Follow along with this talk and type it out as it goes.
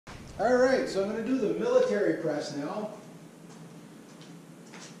Alright, so I'm going to do the military press now.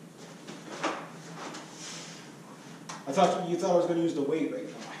 I thought you thought I was going to use the weight right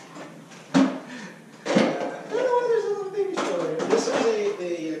now. I don't know why there's a little baby show here. This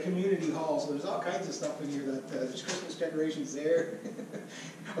is a community hall, so there's all kinds of stuff in here. There's Christmas decorations there.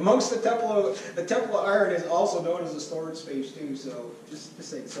 Amongst the Temple of Iron is also known as a storage space too. So just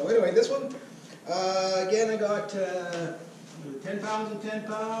saying. So anyway, this one again I got 10 pounds and 10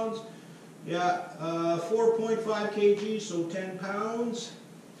 pounds. Yeah, 4.5 kg, so 10 pounds.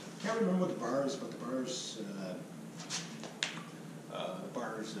 Can't remember what the bar is, but the bar's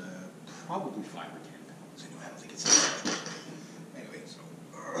probably 5 or 10 pounds. Anyway, I don't think it's anyway. So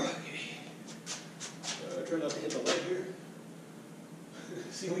try not to hit the leg here.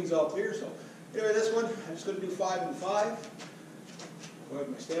 Ceiling's all clear, so anyway, this one I'm just going to do 5 and 5. Go ahead,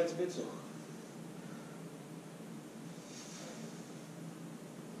 my stance a bit, so.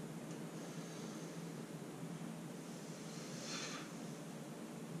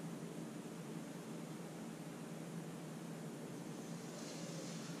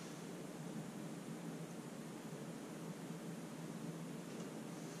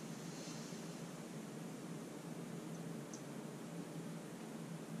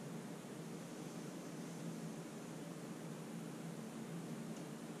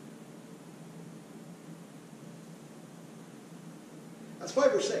 That's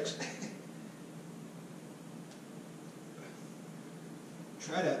 5 or 6.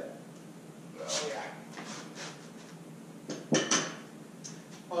 Try to.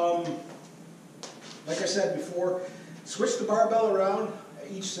 Oh yeah. Like I said before, switch the barbell around.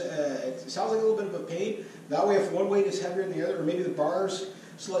 It sounds like a little bit of a pain. That way, if one weight is heavier than the other, or maybe the bar's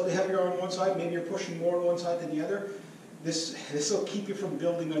slightly heavier on one side, maybe you're pushing more on one side than the other. This will keep you from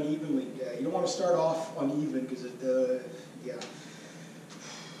building unevenly. You don't want to start off uneven because yeah.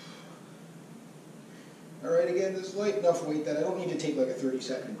 Alright, again, this is light enough weight that I don't need to take like a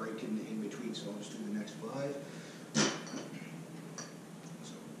 30-second break in between, so I'll just do the next 5. So,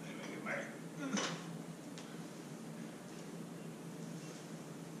 anyway, get my...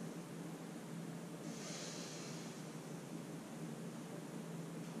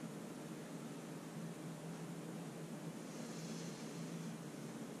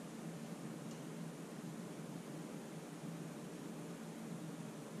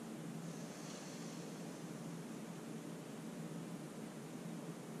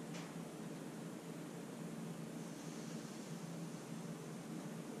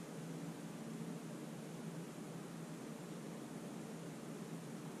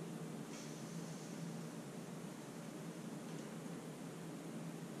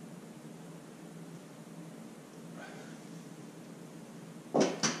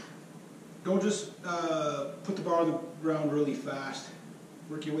 Don't just put the bar on the ground really fast.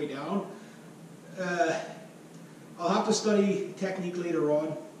 Work your way down. I'll have to study technique later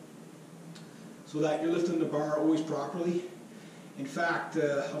on so that you're lifting the bar always properly. In fact,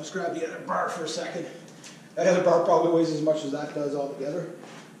 I'll just grab the other bar for a second. That other bar probably weighs as much as that does altogether.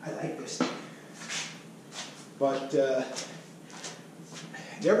 I like this thing. But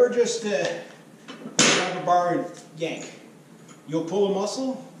never just grab a bar and yank. You'll pull a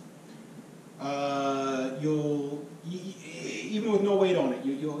muscle. Even with no weight on it,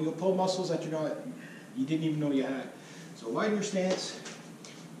 you'll pull muscles that you didn't even know you had. So widen your stance.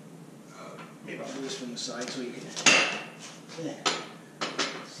 Maybe I'll do this from the side so you can see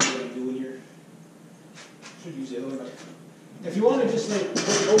what I'm doing here. Should use the other one. If you want to just like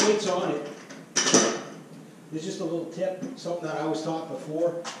put no weights on it, there's just a little tip, something that I was taught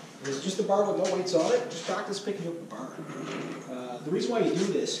before. It's just a bar with no weights on it. Just practice picking up the bar. The reason why you do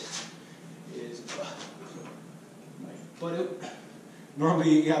this is butt out.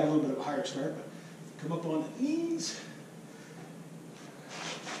 Normally you have a little bit of a higher start, but come up on the knees,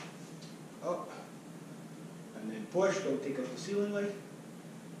 up, and then push. Don't take up the ceiling light.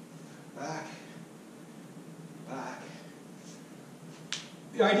 Back, back.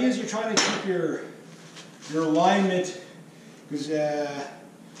 The idea is you're trying to keep your alignment, because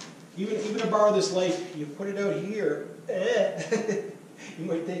even a bar this light, you put it out here, you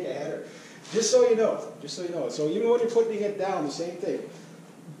might take a header. Just so you know, So even when you're putting it down, the same thing.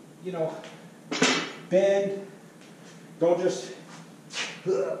 You know, bend. Don't just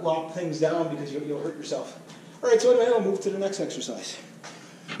lock things down because you'll hurt yourself. All right, so anyway, I'll move to the next exercise.